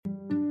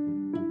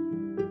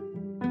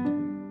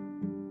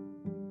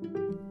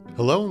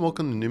Hello and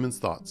welcome to Newman's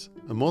Thoughts,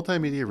 a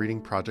multimedia reading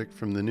project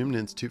from the Newman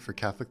Institute for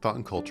Catholic Thought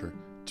and Culture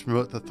to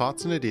promote the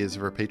thoughts and ideas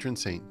of our patron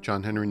saint,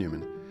 John Henry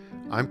Newman.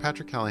 I'm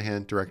Patrick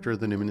Callahan, director of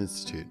the Newman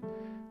Institute.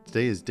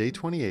 Today is day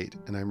 28,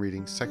 and I'm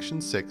reading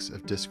section 6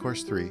 of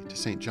Discourse 3 to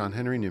St. John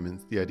Henry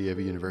Newman's The Idea of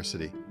a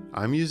University.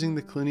 I'm using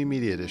the Clooney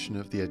Media edition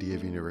of The Idea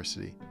of a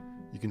University.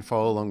 You can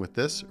follow along with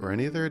this or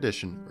any other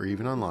edition, or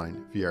even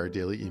online via our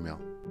daily email.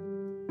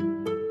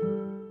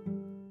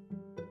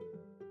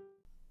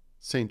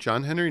 St.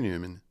 John Henry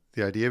Newman,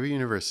 The Idea of a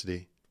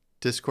University,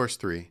 Discourse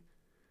 3,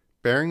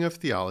 Bearing of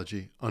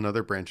Theology on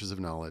Other Branches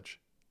of Knowledge,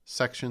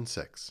 Section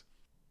 6.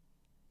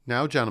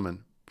 Now,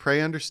 gentlemen,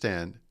 pray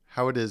understand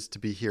how it is to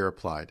be here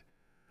applied.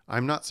 I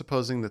am not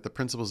supposing that the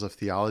principles of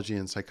theology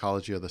and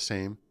psychology are the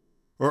same,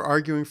 or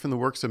arguing from the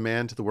works of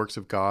man to the works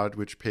of God,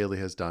 which Paley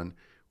has done,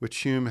 which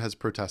Hume has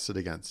protested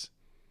against.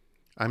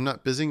 I am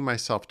not busying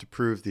myself to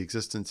prove the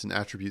existence and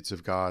attributes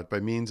of God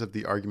by means of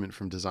the argument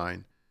from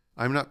design.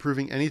 I am not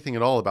proving anything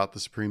at all about the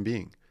Supreme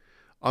Being.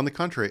 On the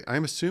contrary, I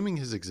am assuming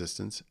his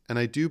existence, and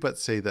I do but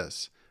say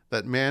this,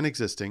 that man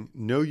existing,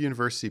 no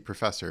university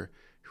professor,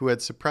 who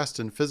had suppressed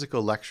in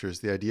physical lectures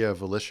the idea of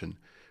volition,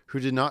 who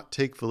did not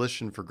take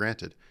volition for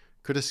granted,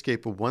 could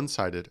escape a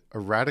one-sided, a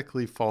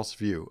radically false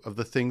view of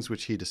the things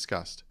which he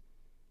discussed.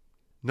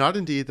 Not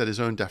indeed that his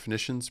own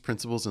definitions,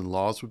 principles, and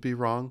laws would be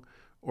wrong,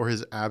 or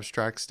his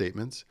abstract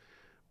statements,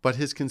 but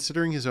his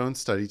considering his own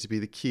study to be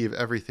the key of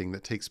everything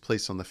that takes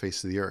place on the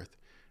face of the earth,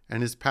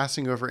 and his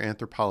passing over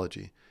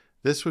anthropology.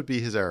 This would be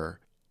his error.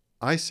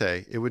 I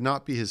say it would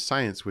not be his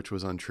science which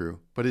was untrue,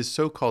 but his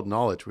so-called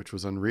knowledge which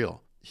was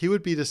unreal. He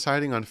would be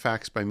deciding on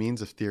facts by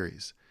means of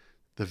theories.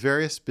 The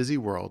various busy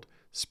world,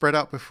 spread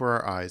out before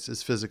our eyes,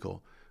 is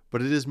physical,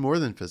 but it is more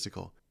than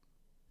physical,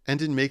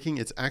 and in making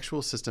its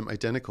actual system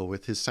identical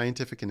with his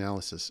scientific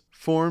analysis,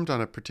 formed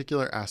on a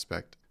particular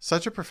aspect.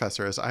 Such a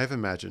professor, as I have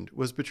imagined,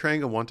 was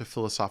betraying a want of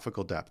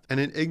philosophical depth, and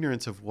an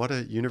ignorance of what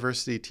a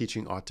university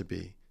teaching ought to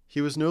be.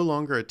 He was no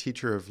longer a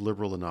teacher of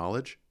liberal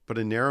knowledge, but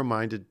a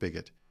narrow-minded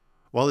bigot.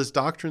 While his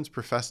doctrines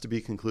professed to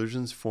be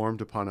conclusions formed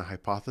upon a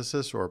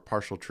hypothesis or a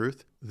partial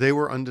truth, they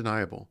were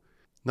undeniable.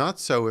 Not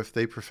so if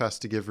they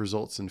professed to give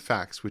results in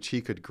facts which he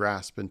could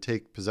grasp and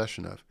take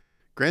possession of.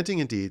 Granting,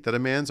 indeed, that a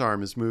man's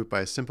arm is moved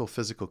by a simple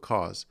physical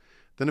cause,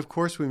 then of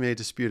course we may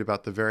dispute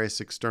about the various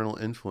external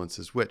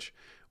influences which,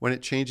 when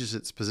it changes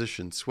its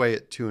position, sway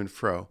it to and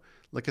fro,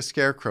 like a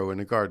scarecrow in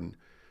a garden.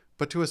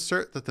 But to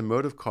assert that the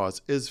motive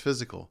cause is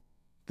physical,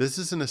 this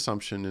is an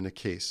assumption in a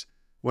case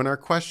when our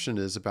question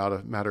is about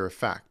a matter of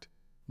fact,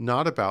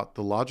 not about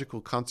the logical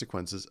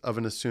consequences of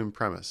an assumed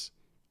premise.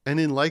 And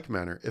in like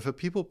manner, if a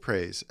people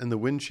prays, and the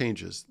wind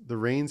changes, the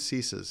rain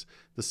ceases,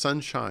 the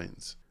sun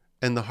shines,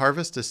 and the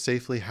harvest is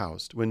safely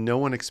housed when no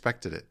one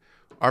expected it,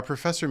 our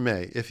professor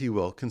may, if he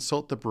will,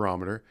 consult the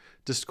barometer,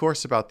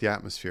 discourse about the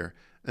atmosphere,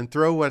 and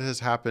throw what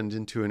has happened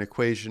into an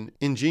equation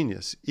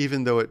ingenious,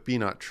 even though it be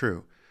not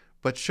true.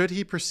 But should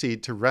he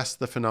proceed to rest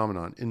the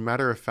phenomenon, in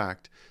matter of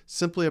fact,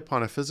 simply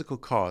upon a physical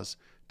cause,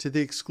 to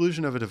the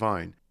exclusion of a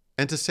divine,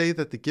 and to say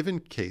that the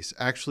given case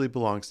actually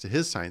belongs to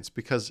his science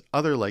because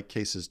other like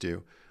cases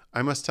do,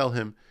 I must tell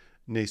him,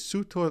 ne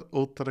sutor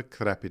ultra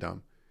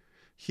crepidam.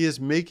 He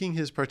is making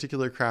his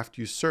particular craft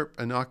usurp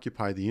and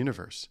occupy the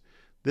universe.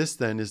 This,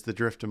 then, is the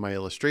drift of my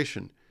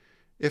illustration.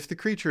 If the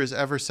creature is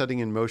ever setting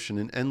in motion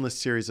an endless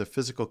series of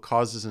physical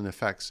causes and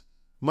effects,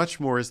 much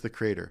more is the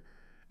creator.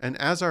 And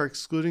as our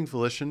excluding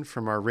volition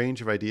from our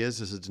range of ideas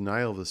is a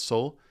denial of the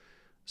soul,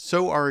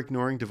 so our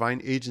ignoring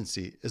divine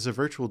agency is a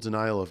virtual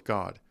denial of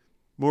God.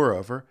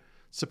 Moreover,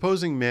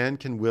 supposing man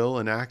can will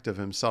and act of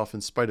himself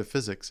in spite of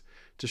physics,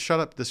 to shut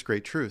up this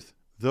great truth,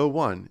 though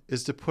one,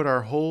 is to put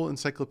our whole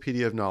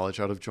encyclopedia of knowledge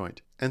out of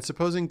joint. And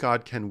supposing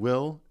God can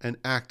will and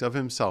act of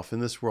himself in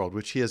this world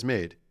which he has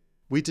made,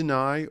 we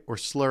deny or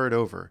slur it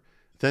over,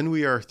 then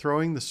we are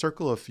throwing the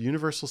circle of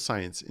universal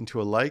science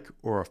into a like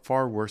or a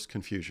far worse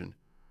confusion.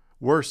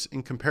 Worse,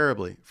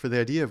 incomparably, for the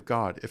idea of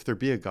God, if there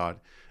be a God,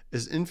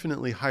 is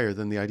infinitely higher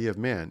than the idea of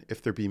man,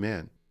 if there be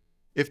man.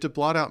 If to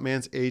blot out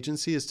man's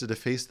agency is to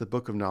deface the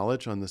book of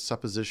knowledge on the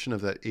supposition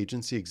of that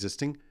agency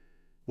existing,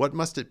 what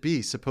must it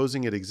be,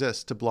 supposing it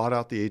exists, to blot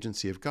out the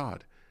agency of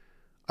God?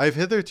 I have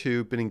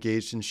hitherto been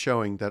engaged in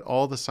showing that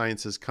all the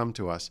sciences come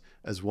to us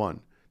as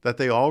one, that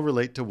they all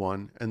relate to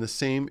one and the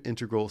same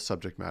integral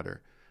subject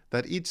matter,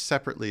 that each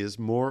separately is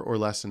more or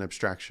less an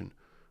abstraction,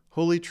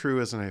 wholly true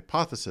as an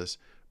hypothesis,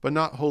 but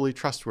not wholly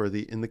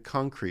trustworthy in the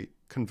concrete,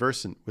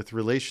 conversant with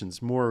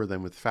relations more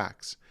than with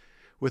facts,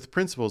 with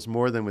principles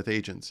more than with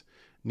agents,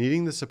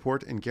 needing the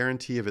support and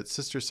guarantee of its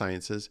sister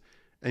sciences,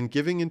 and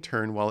giving in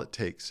turn while it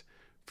takes,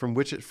 from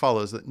which it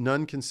follows that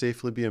none can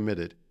safely be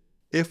omitted,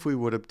 if we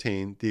would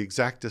obtain the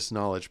exactest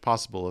knowledge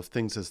possible of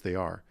things as they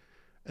are,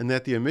 and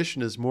that the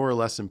omission is more or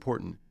less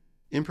important,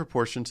 in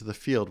proportion to the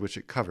field which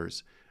it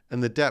covers,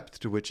 and the depth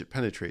to which it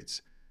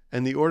penetrates,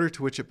 and the order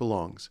to which it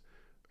belongs,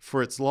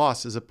 for its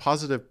loss is a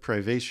positive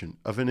privation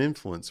of an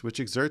influence which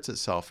exerts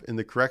itself in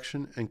the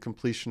correction and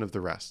completion of the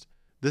rest.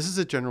 This is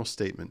a general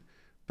statement.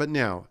 But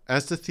now,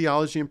 as to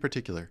theology in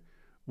particular,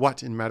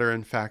 what in matter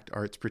and fact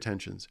are its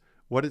pretensions?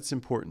 what its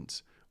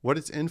importance, what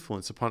its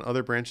influence upon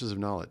other branches of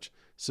knowledge,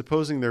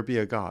 supposing there be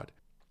a God,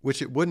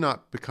 which it would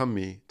not become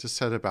me to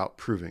set about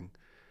proving.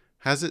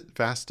 Has it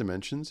vast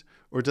dimensions,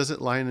 or does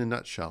it lie in a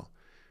nutshell?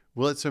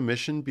 Will its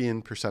omission be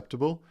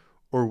imperceptible,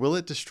 or will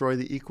it destroy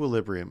the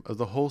equilibrium of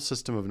the whole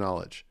system of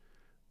knowledge?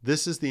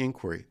 This is the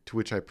inquiry to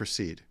which I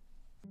proceed.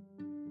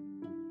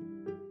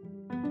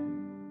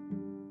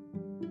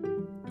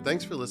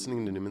 Thanks for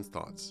listening to Newman's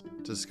Thoughts.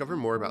 To discover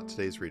more about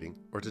today's reading,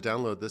 or to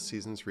download this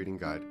season's reading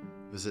guide,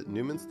 visit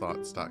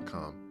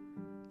newmansthoughts.com.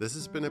 This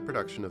has been a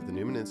production of the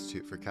Newman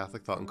Institute for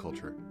Catholic Thought and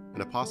Culture,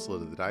 an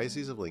apostolate of the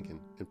Diocese of Lincoln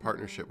in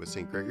partnership with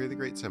St. Gregory the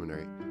Great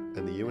Seminary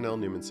and the UNL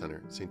Newman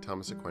Center, St.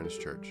 Thomas Aquinas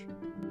Church.